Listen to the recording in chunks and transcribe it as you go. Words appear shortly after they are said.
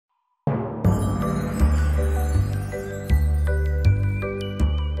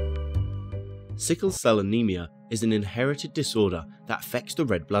Sickle cell anemia is an inherited disorder that affects the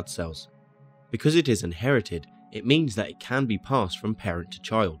red blood cells. Because it is inherited, it means that it can be passed from parent to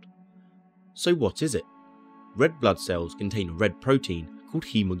child. So what is it? Red blood cells contain a red protein called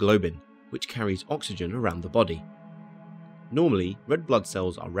hemoglobin, which carries oxygen around the body. Normally, red blood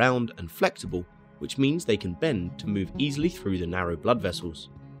cells are round and flexible, which means they can bend to move easily through the narrow blood vessels.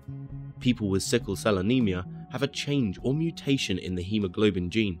 People with sickle cell anemia have a change or mutation in the hemoglobin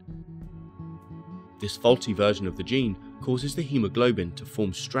gene. This faulty version of the gene causes the hemoglobin to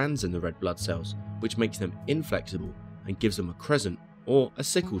form strands in the red blood cells, which makes them inflexible and gives them a crescent or a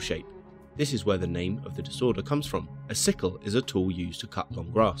sickle shape. This is where the name of the disorder comes from. A sickle is a tool used to cut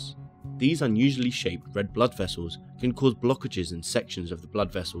long grass. These unusually shaped red blood vessels can cause blockages in sections of the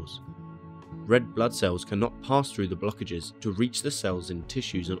blood vessels. Red blood cells cannot pass through the blockages to reach the cells in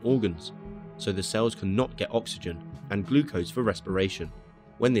tissues and organs, so the cells cannot get oxygen and glucose for respiration.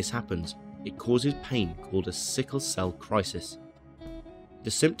 When this happens, it causes pain called a sickle cell crisis.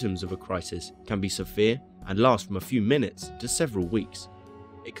 The symptoms of a crisis can be severe and last from a few minutes to several weeks.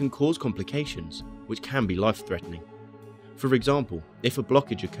 It can cause complications, which can be life-threatening. For example, if a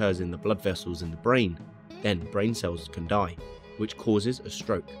blockage occurs in the blood vessels in the brain, then brain cells can die, which causes a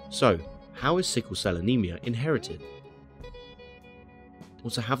stroke. So, how is sickle cell anemia inherited?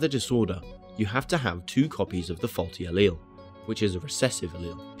 Well, to have the disorder, you have to have 2 copies of the faulty allele, which is a recessive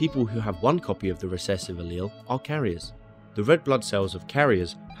allele. People who have 1 copy of the recessive allele are carriers. The red blood cells of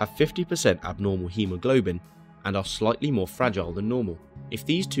carriers have 50% abnormal hemoglobin and are slightly more fragile than normal. If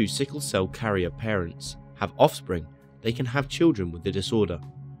these 2 sickle cell carrier parents have offspring, they can have children with the disorder,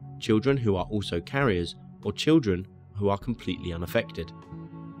 children who are also carriers, or children who are completely unaffected,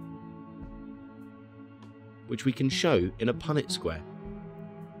 which we can show in a Punnett square.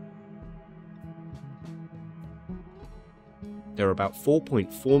 There are about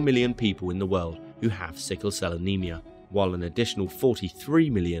 4.4 million people in the world who have sickle cell anemia, while an additional 43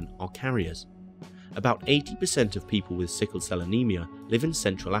 million are carriers. About 80% of people with sickle cell anemia live in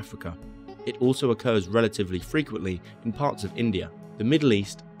Central Africa. It also occurs relatively frequently in parts of India, the Middle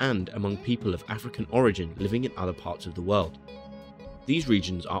East, and among people of African origin living in other parts of the world. These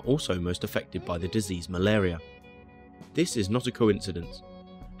regions are also most affected by the disease malaria. This is not a coincidence.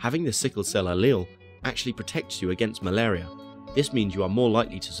 Having the sickle cell allele actually protects you against malaria. This means you are more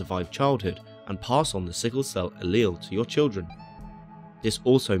likely to survive childhood and pass on the sickle cell allele to your children. This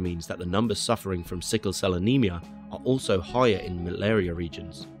also means that the numbers suffering from sickle cell anemia are also higher in malaria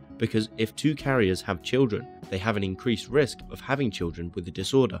regions, because if 2 carriers have children, they have an increased risk of having children with the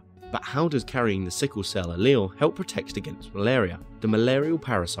disorder. But how does carrying the sickle cell allele help protect against malaria? The malarial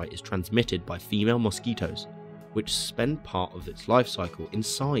parasite is transmitted by female mosquitoes, which spend part of its life cycle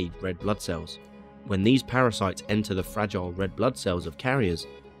inside red blood cells. When these parasites enter the fragile red blood cells of carriers,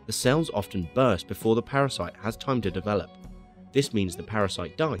 the cells often burst before the parasite has time to develop. This means the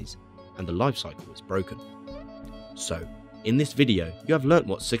parasite dies and the life cycle is broken. So, in this video, you have learnt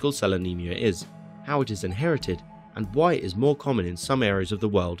what sickle cell anemia is, how it is inherited, and why it is more common in some areas of the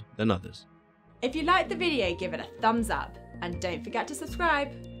world than others. If you liked the video, give it a thumbs up and don't forget to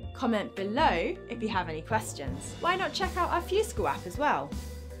subscribe. Comment below if you have any questions. Why not check out our FuseSchool app as well?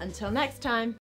 Until next time.